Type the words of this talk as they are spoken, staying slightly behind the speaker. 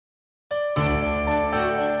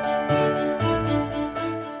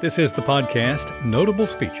This is the podcast, Notable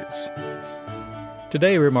Speeches.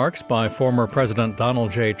 Today, remarks by former President Donald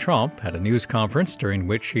J. Trump at a news conference during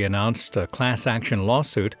which he announced a class action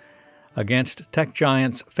lawsuit against tech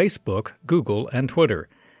giants Facebook, Google, and Twitter.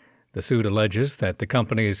 The suit alleges that the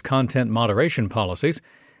company's content moderation policies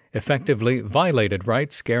effectively violated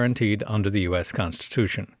rights guaranteed under the U.S.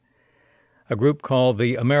 Constitution. A group called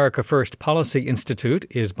the America First Policy Institute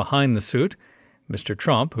is behind the suit. Mr.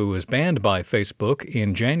 Trump, who was banned by Facebook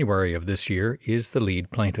in January of this year, is the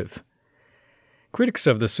lead plaintiff. Critics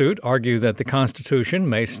of the suit argue that the Constitution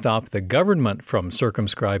may stop the government from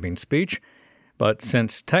circumscribing speech, but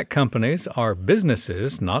since tech companies are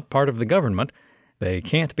businesses, not part of the government, they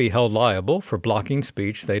can't be held liable for blocking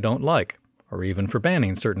speech they don't like, or even for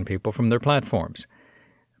banning certain people from their platforms.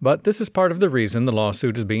 But this is part of the reason the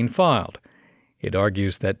lawsuit is being filed. It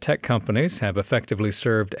argues that tech companies have effectively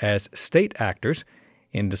served as state actors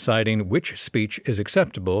in deciding which speech is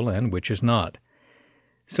acceptable and which is not.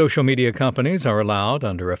 Social media companies are allowed,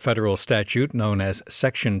 under a federal statute known as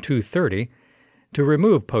Section 230, to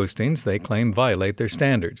remove postings they claim violate their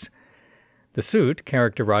standards. The suit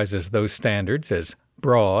characterizes those standards as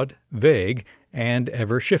broad, vague, and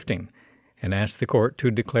ever-shifting, and asks the court to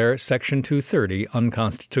declare Section 230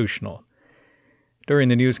 unconstitutional. During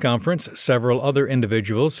the news conference, several other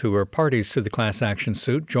individuals who were parties to the class action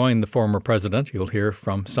suit joined the former president. You'll hear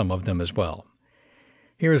from some of them as well.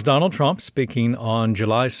 Here is Donald Trump speaking on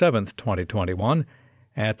July 7, 2021,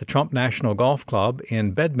 at the Trump National Golf Club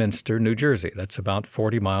in Bedminster, New Jersey. That's about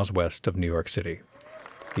 40 miles west of New York City.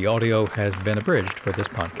 The audio has been abridged for this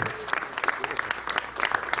podcast.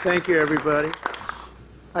 Thank you, everybody.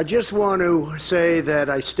 I just want to say that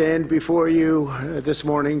I stand before you this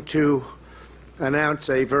morning to announce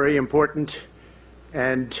a very important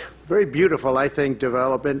and very beautiful, I think,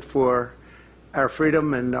 development for our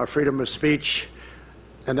freedom and our freedom of speech,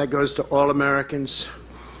 and that goes to all Americans.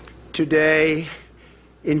 Today,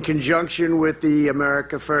 in conjunction with the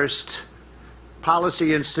America First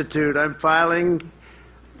Policy Institute, I'm filing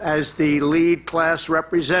as the lead class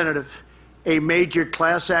representative a major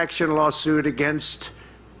class action lawsuit against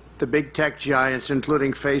the big tech giants,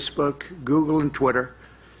 including Facebook, Google, and Twitter,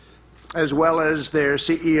 as well as their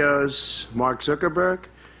CEOs, Mark Zuckerberg,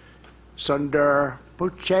 Sundar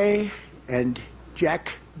Pichai, and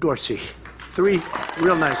Jack Dorsey. Three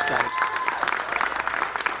real nice guys.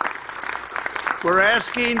 We're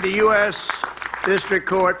asking the U.S. District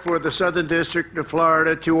Court for the Southern District of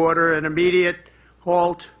Florida to order an immediate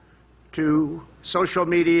halt to social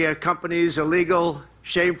media companies' illegal,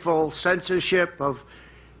 shameful censorship of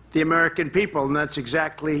the American people, and that's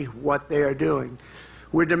exactly what they are doing.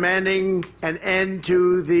 We're demanding an end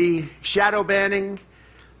to the shadow banning,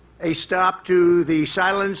 a stop to the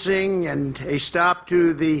silencing, and a stop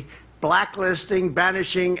to the blacklisting,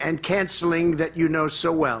 banishing, and canceling that you know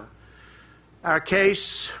so well. Our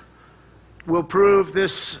case will prove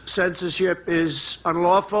this censorship is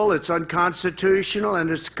unlawful, it's unconstitutional, and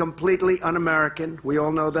it's completely un-American. We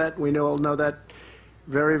all know that. We all know that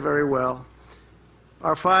very, very well.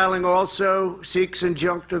 Our filing also seeks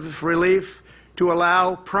injunctive relief to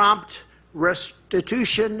allow prompt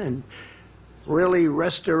restitution and really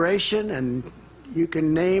restoration, and you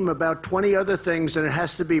can name about 20 other things, and it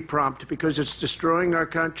has to be prompt because it's destroying our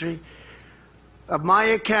country. Of my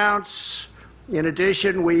accounts, in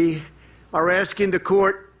addition, we are asking the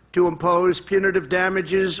court to impose punitive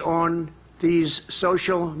damages on these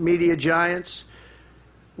social media giants.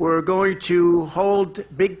 We're going to hold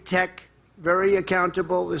big tech very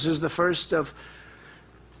accountable. This is the first of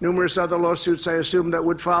numerous other lawsuits, I assume, that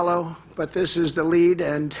would follow, but this is the lead,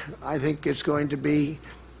 and I think it's going to be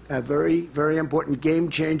a very, very important game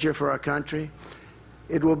changer for our country.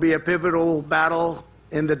 It will be a pivotal battle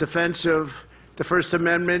in the defense of the First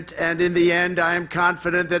Amendment, and in the end, I am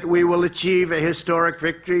confident that we will achieve a historic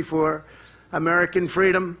victory for American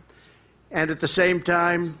freedom and, at the same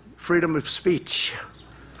time, freedom of speech.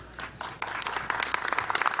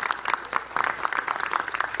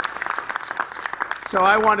 So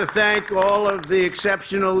I want to thank all of the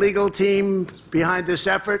exceptional legal team behind this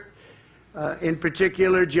effort, in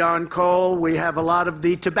particular John Cole. We have a lot of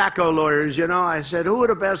the tobacco lawyers. You know, I said, who are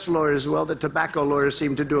the best lawyers? Well, the tobacco lawyers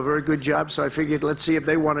seem to do a very good job, so I figured let's see if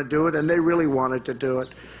they want to do it, and they really wanted to do it.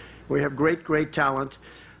 We have great, great talent.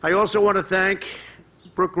 I also want to thank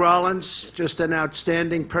Brooke Rollins, just an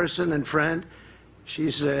outstanding person and friend.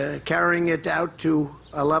 She's carrying it out to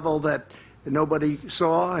a level that nobody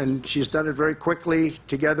saw, and she's done it very quickly,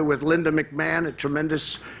 together with Linda McMahon, a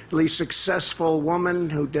tremendously successful woman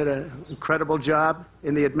who did an incredible job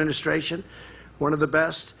in the administration, one of the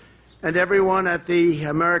best. and everyone at the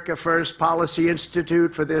America First Policy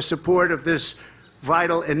Institute for their support of this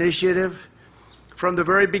vital initiative. From the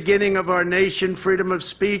very beginning of our nation, freedom of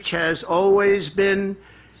speech has always been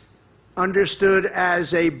understood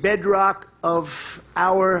as a bedrock of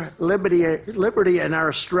our liberty and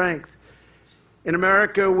our strength. In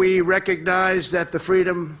America, we recognize that the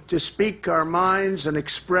freedom to speak our minds and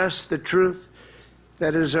express the truth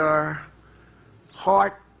that is our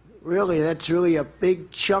heart, really, that's really a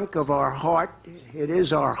big chunk of our heart. It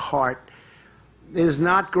is our heart. It is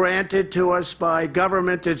not granted to us by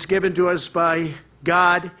government. It's given to us by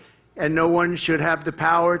God, and no one should have the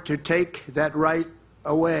power to take that right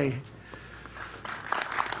away.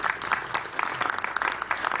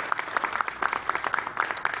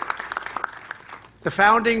 The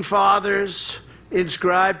Founding Fathers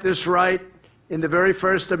inscribed this right in the very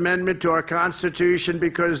first amendment to our Constitution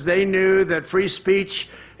because they knew that free speech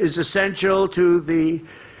is essential to the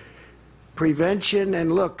prevention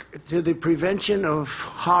of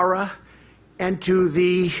horror and to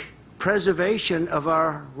the preservation of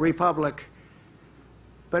our republic.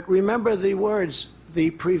 But remember the words,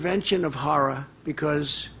 the prevention of horror,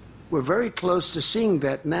 because we're very close to seeing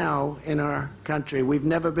that now in our country. We've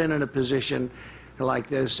never been in a position like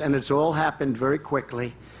this, and it's all happened very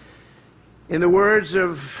quickly. In the words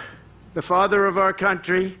of the father of our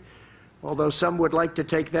country, although some would like to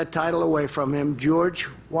take that title away from him, George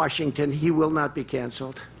Washington, he will not be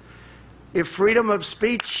canceled. If freedom of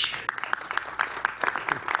speech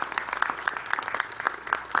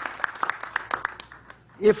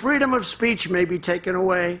may be taken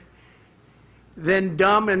away, then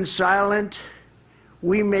dumb and silent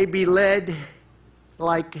we may be led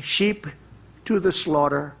like sheep to the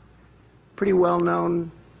slaughter. Pretty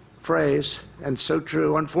well-known phrase, and so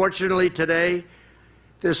true. Unfortunately, today,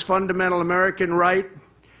 this fundamental American right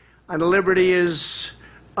and liberty is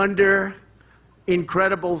under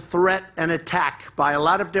incredible threat and attack by a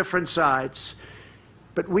lot of different sides.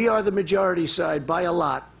 But we are the majority side by a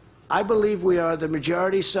lot. I believe we are the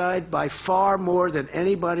majority side by far more than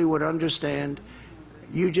anybody would understand.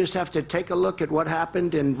 You just have to take a look at what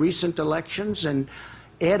happened in recent elections and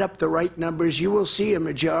add up the right numbers. You will see a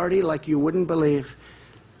majority like you wouldn't believe,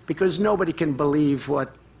 because nobody can believe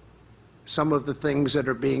what some of the things that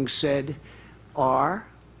are being said are.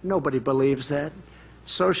 Nobody believes that.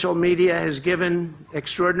 Social media has given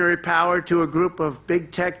extraordinary power to a group of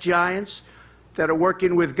big tech giants that are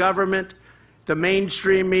working with government, the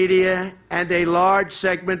mainstream media, and a large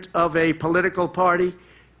segment of a political party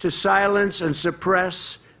to silence and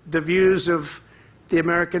suppress the views of the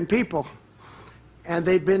American people. And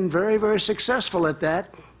they've been very, very successful at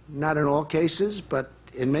that. Not in all cases, but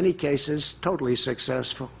in many cases, totally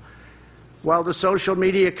successful. While the social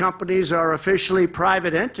media companies are officially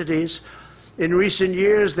private entities, in recent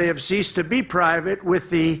years they have ceased to be private with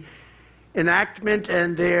the enactment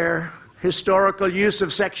and their historical use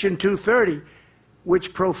of Section 230,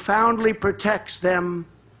 which profoundly protects them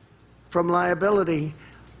from liability.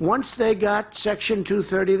 Once they got Section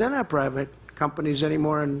 230, they're not private companies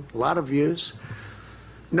anymore in a lot of views.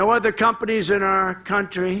 No other companies in our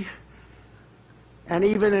country, and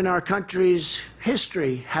even in our country's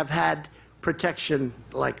history, have had protection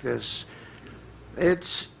like this.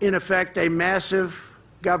 It's, in effect, a massive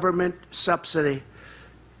government subsidy.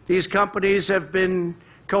 These companies have been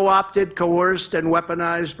co-opted, coerced, and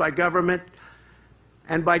weaponized by government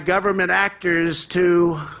and by government actors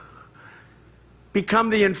to become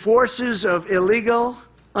the enforcers of illegal,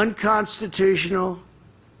 unconstitutional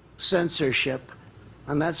censorship.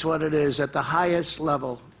 And that's what it is at the highest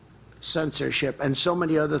level, censorship, and so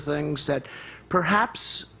many other things that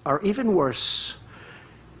perhaps are even worse.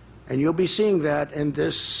 And you'll be seeing that in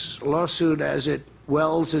this lawsuit as it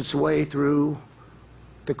wells its way through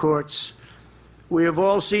the courts. We have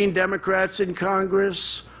all seen Democrats in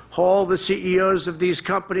Congress haul the CEOs of these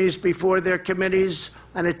companies before their committees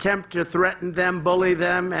and attempt to threaten them, bully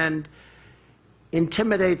them, and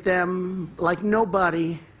intimidate them like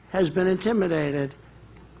nobody has been intimidated.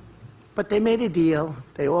 But they made a deal.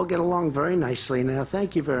 They all get along very nicely now.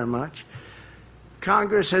 Thank you very much.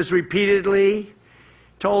 Congress has repeatedly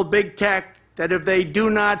told big tech that if they do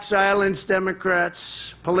not silence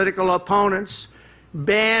Democrats' political opponents,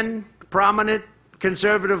 ban prominent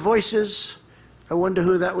conservative voices, I wonder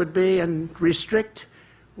who that would be, and restrict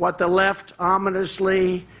what the left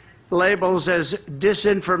ominously labels as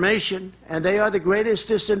disinformation, and they are the greatest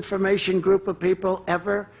disinformation group of people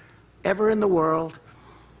ever in the world.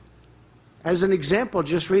 As an example,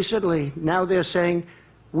 just recently, now they're saying,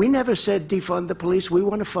 we never said defund the police, we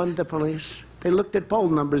want to fund the police. They looked at poll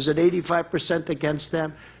numbers at 85% against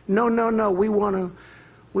them. No, we want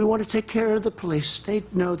we want to take care of the police.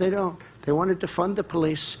 No, they don't. They want to defund the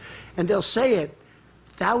police. And they'll say it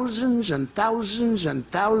thousands and thousands and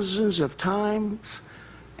thousands of times.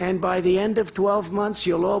 And by the end of 12 months,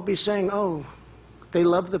 you'll all be saying, oh, they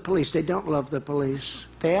love the police. They don't love the police.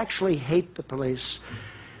 They actually hate the police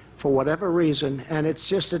for whatever reason. And it's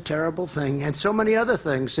just a terrible thing. And so many other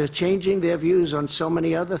things. They're changing their views on so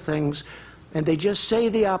many other things. And they just say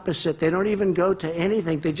the opposite. They don't even go to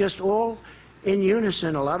anything. They just all in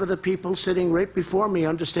unison. A lot of the people sitting right before me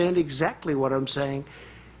understand exactly what I'm saying.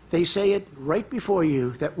 They say it right before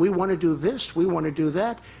you, that we want to do this, we want to do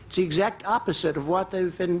that. It's the exact opposite of what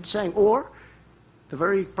they've been saying. Or,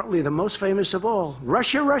 probably the most famous of all,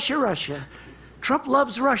 Russia, Russia, Russia. Trump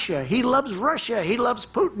loves Russia. He loves Russia. He loves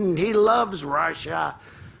Putin. He loves Russia.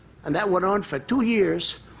 And that went on for 2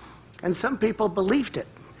 years, and some people believed it.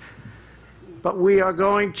 But we are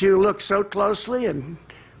going to look so closely, and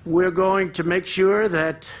we're going to make sure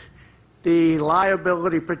that the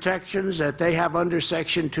liability protections that they have under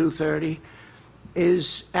Section 230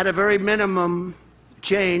 is at a very minimum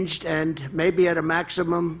changed and maybe at a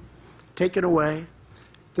maximum taken away.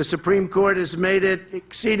 The Supreme Court has made it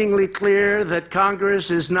exceedingly clear that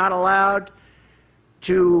Congress is not allowed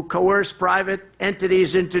to coerce private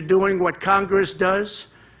entities into doing what Congress does,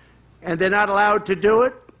 and they're not allowed to do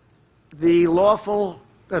it. The lawful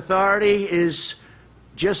authority is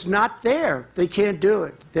just not there. They can't do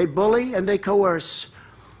it. They bully and they coerce.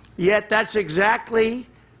 Yet that's exactly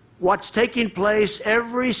what's taking place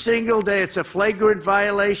every single day. It's a flagrant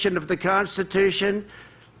violation of the Constitution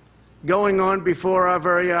going on before our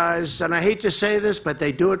very eyes. And I hate to say this, but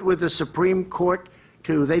they do it with the Supreme Court,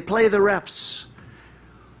 too. They play the refs.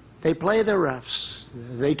 They play the refs.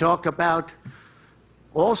 They talk about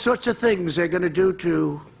all sorts of things they're going to do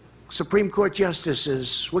to Supreme Court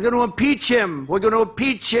justices. We're going to impeach him. We're going to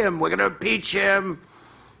impeach him. We're going to impeach him.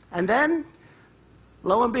 And then,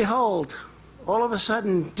 lo and behold, all of a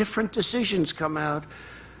sudden, different decisions come out.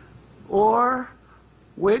 Or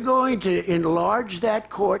we're going to enlarge that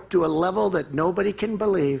court to a level that nobody can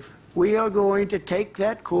believe. We are going to take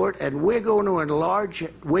that court and we're going to enlarge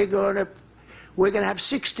it. We're going to have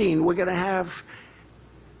 16. We're going to have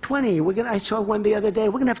 20. I saw one the other day.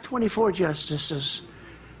 We're going to have 24 justices.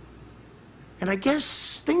 And I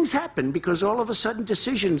guess things happen because all of a sudden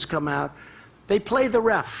decisions come out. They play the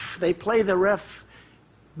ref. They play the ref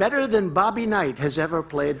better than Bobby Knight has ever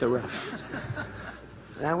played the ref.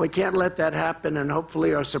 And we can't let that happen, and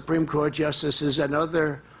hopefully our Supreme Court justices and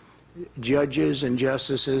other judges and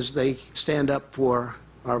justices, they stand up for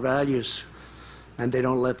our values, and they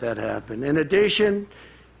don't let that happen. In addition,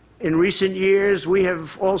 in recent years, we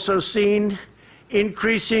have also seen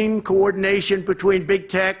increasing coordination between big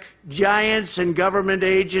tech giants and government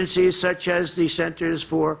agencies such as the Centers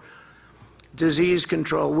for Disease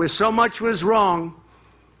Control, where so much was wrong,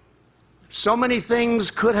 so many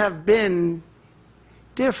things could have been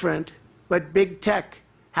different, but big tech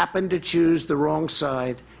happened to choose the wrong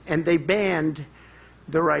side, and they banned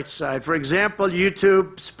the right side. For example,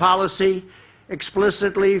 YouTube's policy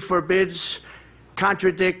explicitly forbids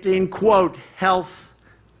contradicting, quote, health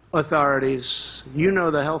authorities. You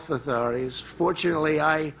know the health authorities. Fortunately,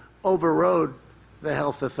 I overrode the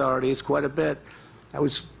health authorities quite a bit. There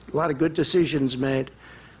was a lot of good decisions made.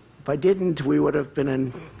 If I didn't, we would have been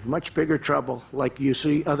in much bigger trouble, like you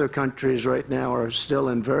see other countries right now are still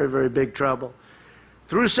in very, very big trouble.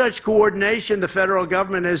 Through such coordination, the federal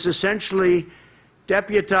government has essentially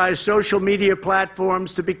deputized social media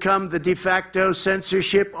platforms to become the de facto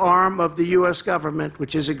censorship arm of the U.S. government,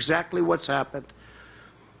 which is exactly what's happened.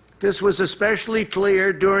 This was especially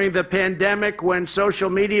clear during the pandemic when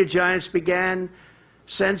social media giants began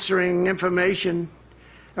censoring information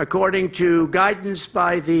according to guidance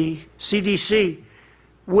by the CDC,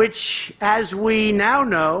 which, as we now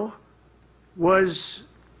know, was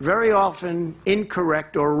very often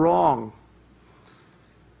incorrect or wrong.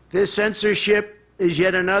 This censorship is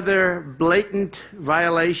yet another blatant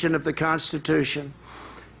violation of the Constitution.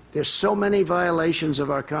 There's so many violations of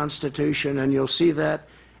our Constitution, and you'll see that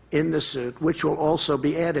in the suit, which will also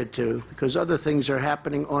be added to, because other things are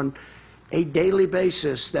happening on a daily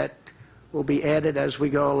basis that will be added as we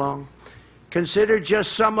go along. Consider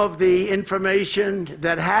just some of the information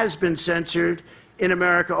that has been censored in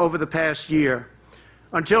America over the past year.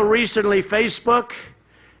 Until recently, Facebook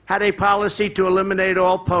had a policy to eliminate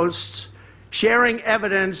all posts sharing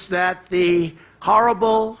evidence that the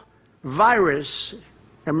horrible virus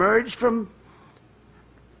emerged from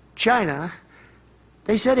China.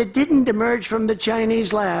 They said it didn't emerge from the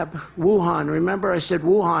Chinese lab, Wuhan. Remember, I said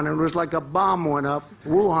Wuhan, and it was like a bomb went up.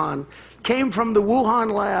 Wuhan came from the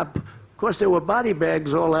Wuhan lab. course, there were body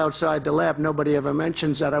bags all outside the lab. Nobody ever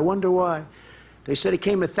mentions that. I wonder why. They said it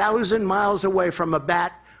came 1,000 miles away from a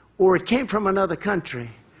bat, or it came from another country.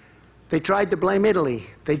 They tried to blame Italy.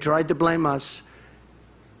 They tried to blame us.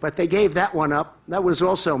 But they gave that one up. That was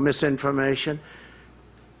also misinformation.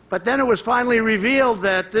 But then it was finally revealed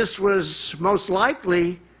that this was most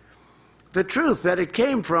likely the truth, that it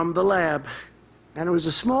came from the lab. And it was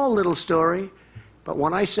a small little story, but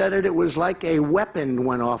when I said it, it was like a weapon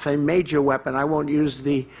went off, a major weapon. I won't use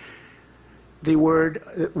the word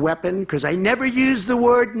weapon, because I never use the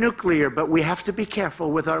word nuclear, but we have to be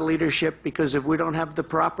careful with our leadership, because if we don't have the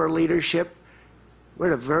proper leadership, we're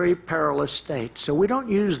in a very perilous state. So we don't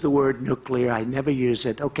use the word nuclear. I never use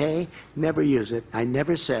it, okay? Never use it. I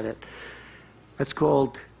never said it. That's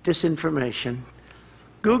called disinformation.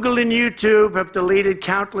 Google and YouTube have deleted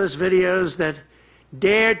countless videos that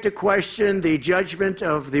dared to question the judgment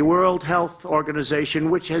of the World Health Organization,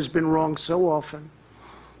 which has been wrong so often.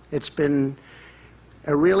 It's been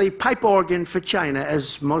a really pipe organ for China,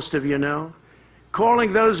 as most of you know,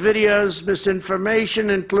 calling those videos misinformation,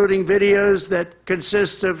 including videos that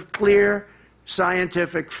consist of clear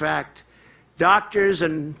scientific fact. Doctors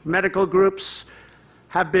and medical groups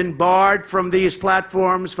have been barred from these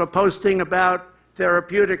platforms for posting about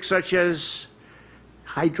therapeutics such as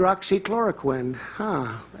hydroxychloroquine.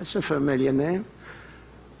 That's a familiar name.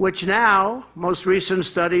 Which now, most recent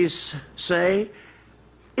studies say,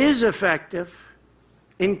 is effective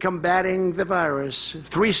in combating the virus.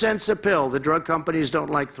 3 cents a pill. The drug companies don't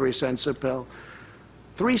like 3 cents a pill.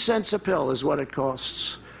 3 cents a pill is what it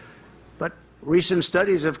costs. But recent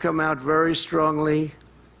studies have come out very strongly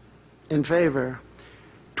in favor.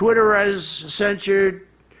 Twitter has censored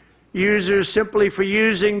users simply for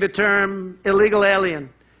using the term illegal alien,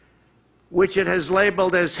 which it has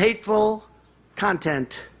labeled as hateful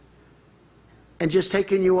content, and just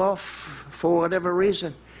taken you off for whatever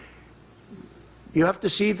reason. You have to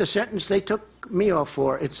see the sentence they took me off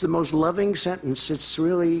for. It's the most loving sentence. It's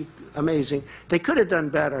really amazing. They could have done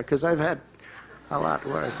better, because I've had a lot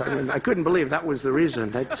worse. I mean, I couldn't believe that was the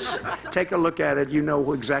reason. Take a look at it. You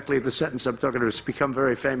know exactly the sentence I'm talking about. It's become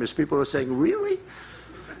very famous. People are saying, really?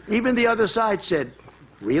 Even the other side said,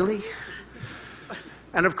 really?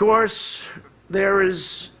 And of course, there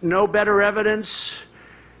is no better evidence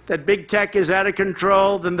that big tech is out of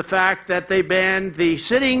control than the fact that they banned the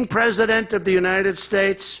sitting president of the United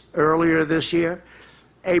States earlier this year,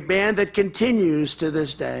 a ban that continues to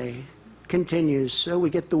this day, continues. So we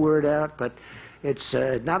get the word out, but it's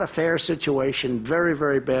not a fair situation. Very,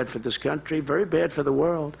 very bad for this country, very bad for the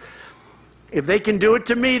world. If they can do it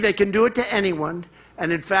to me, they can do it to anyone.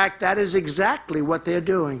 And in fact, that is exactly what they're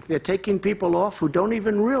doing. They're taking people off who don't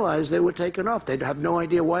even realize they were taken off. They have no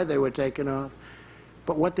idea why they were taken off.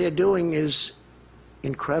 But what they're doing is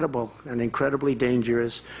incredible and incredibly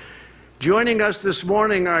dangerous. Joining us this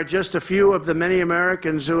morning are just a few of the many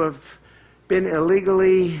Americans who have been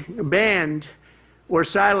illegally banned or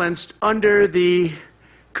silenced under the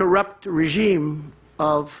corrupt regime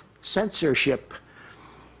of censorship.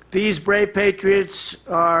 These brave patriots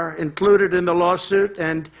are included in the lawsuit,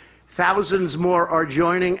 and thousands more are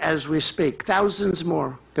joining as we speak. Thousands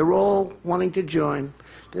more. They're all wanting to join.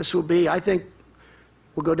 This will be, I think,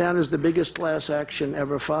 will go down as the biggest class action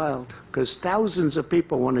ever filed, because thousands of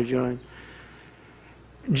people want to join.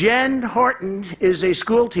 Jen Horton is a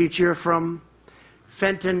school teacher from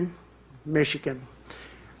Fenton, Michigan.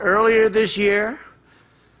 Earlier this year,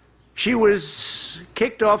 she was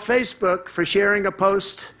kicked off Facebook for sharing a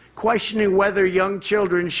post questioning whether young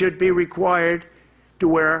children should be required to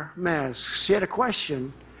wear masks. She had a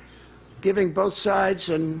question, giving both sides,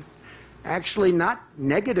 and actually not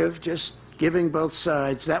negative, just giving both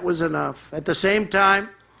sides. That was enough. At the same time,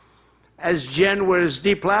 as Jen was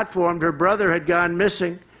deplatformed, her brother had gone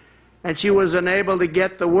missing, and she was unable to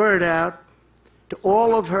get the word out to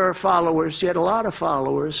all of her followers. She had a lot of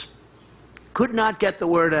followers. Could not get the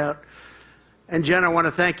word out. And Jen, I want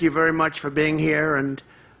to thank you very much for being here and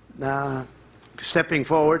stepping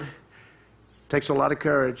forward. Takes a lot of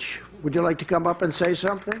courage. Would you like to come up and say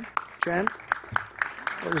something, Jen?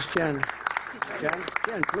 Where's Jen?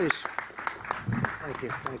 Jen, please. Thank you.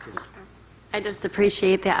 Thank you. I just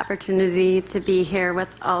appreciate the opportunity to be here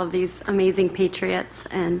with all of these amazing patriots,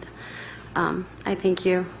 and I thank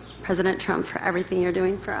you, President Trump, for everything you're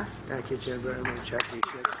doing for us. Thank you, Jen, very much. I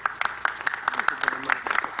appreciate it.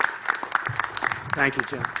 Thank you,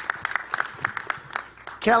 Jen.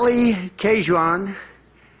 Kelly Kajuan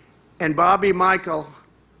and Bobby Michael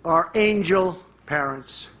are angel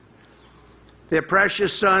parents. Their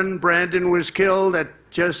precious son, Brandon, was killed at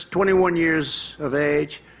just 21 years of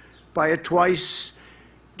age by a twice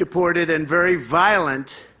deported and very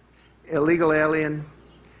violent illegal alien.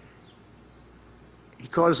 He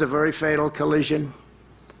caused a very fatal collision.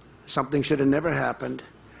 Something should have never happened.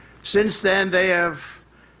 Since then, they have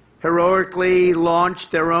heroically launched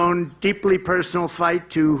their own deeply personal fight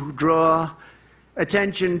to draw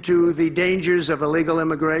attention to the dangers of illegal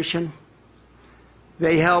immigration.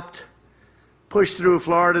 They helped push through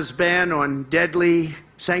Florida's ban on deadly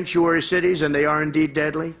sanctuary cities, and they are indeed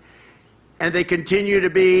deadly. And they continue to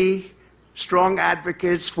be strong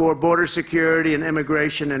advocates for border security and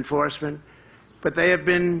immigration enforcement. But they have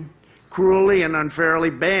been cruelly and unfairly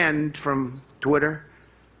banned from Twitter.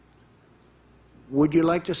 Would you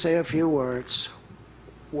like to say a few words?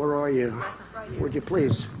 Where are you? Would you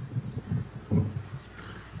please?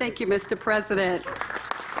 Thank you, Mr. President.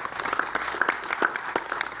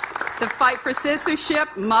 The fight for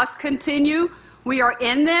censorship must continue. We are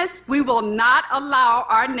in this. We will not allow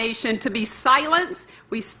our nation to be silenced.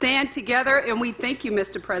 We stand together, and we thank you,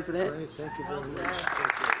 Mr. President. Great. Thank you very much.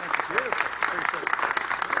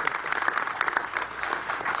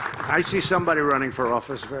 I see somebody running for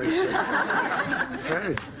office very soon.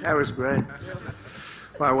 That was great.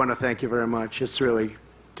 Well, I want to thank you very much. It's really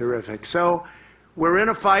terrific. So we're in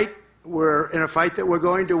a fight. We're in a fight that we're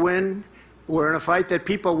going to win. We're in a fight that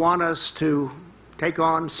people want us to take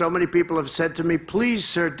on. So many people have said to me, please,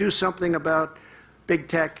 sir, do something about big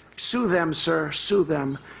tech. Sue them, sir, sue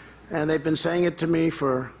them. And they've been saying it to me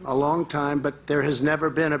for a long time, but there has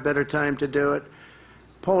never been a better time to do it.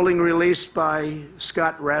 Polling released by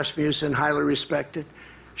Scott Rasmussen, highly respected,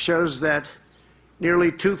 shows that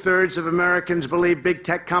nearly 2/3 of Americans believe big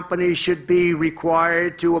tech companies should be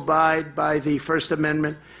required to abide by the First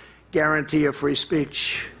Amendment guarantee of free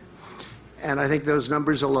speech. And I think those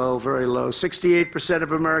numbers are low, very low. 68%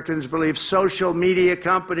 of Americans believe social media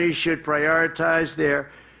companies should prioritize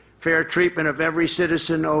their fair treatment of every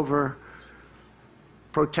citizen over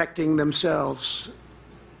protecting themselves.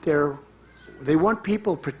 They want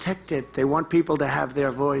people protected. They want people to have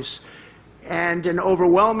their voice. And an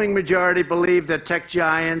overwhelming majority believe that tech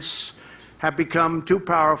giants have become too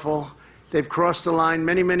powerful. They've crossed the line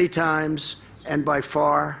many, many times, and by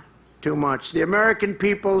far too much. The American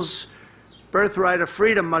people's birthright of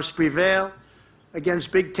freedom must prevail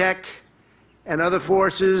against big tech and other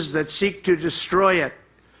forces that seek to destroy it.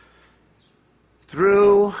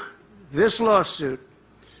 Through this lawsuit,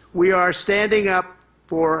 we are standing up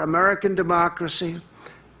for American democracy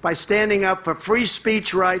by standing up for free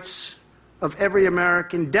speech rights of every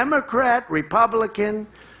American, Democrat, Republican,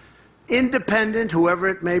 independent, whoever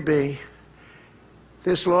it may be.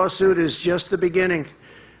 This lawsuit is just the beginning.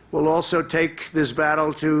 We'll also take this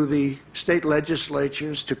battle to the state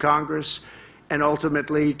legislatures, to Congress, and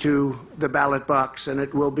ultimately to the ballot box. And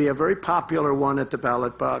it will be a very popular one at the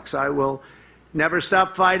ballot box. I will never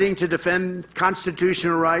stop fighting to defend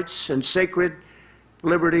constitutional rights and sacred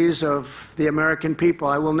liberties of the American people.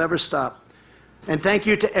 I will never stop. And thank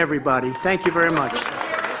you to everybody. Thank you very much.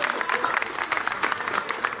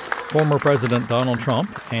 Former President Donald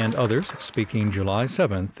Trump and others speaking July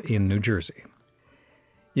 7th in New Jersey.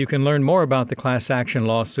 You can learn more about the class action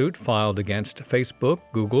lawsuit filed against Facebook,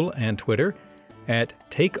 Google, and Twitter at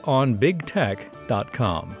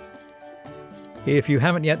takeonbigtech.com. If you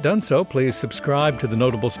haven't yet done so, please subscribe to the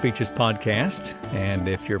Notable Speeches podcast. And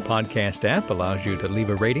if your podcast app allows you to leave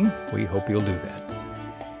a rating, we hope you'll do that.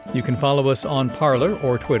 You can follow us on Parler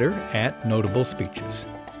or Twitter at Notable Speeches.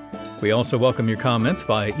 We also welcome your comments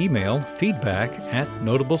via email,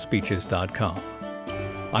 feedback@notablespeeches.com.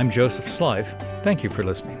 I'm Joseph Slife. Thank you for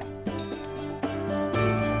listening.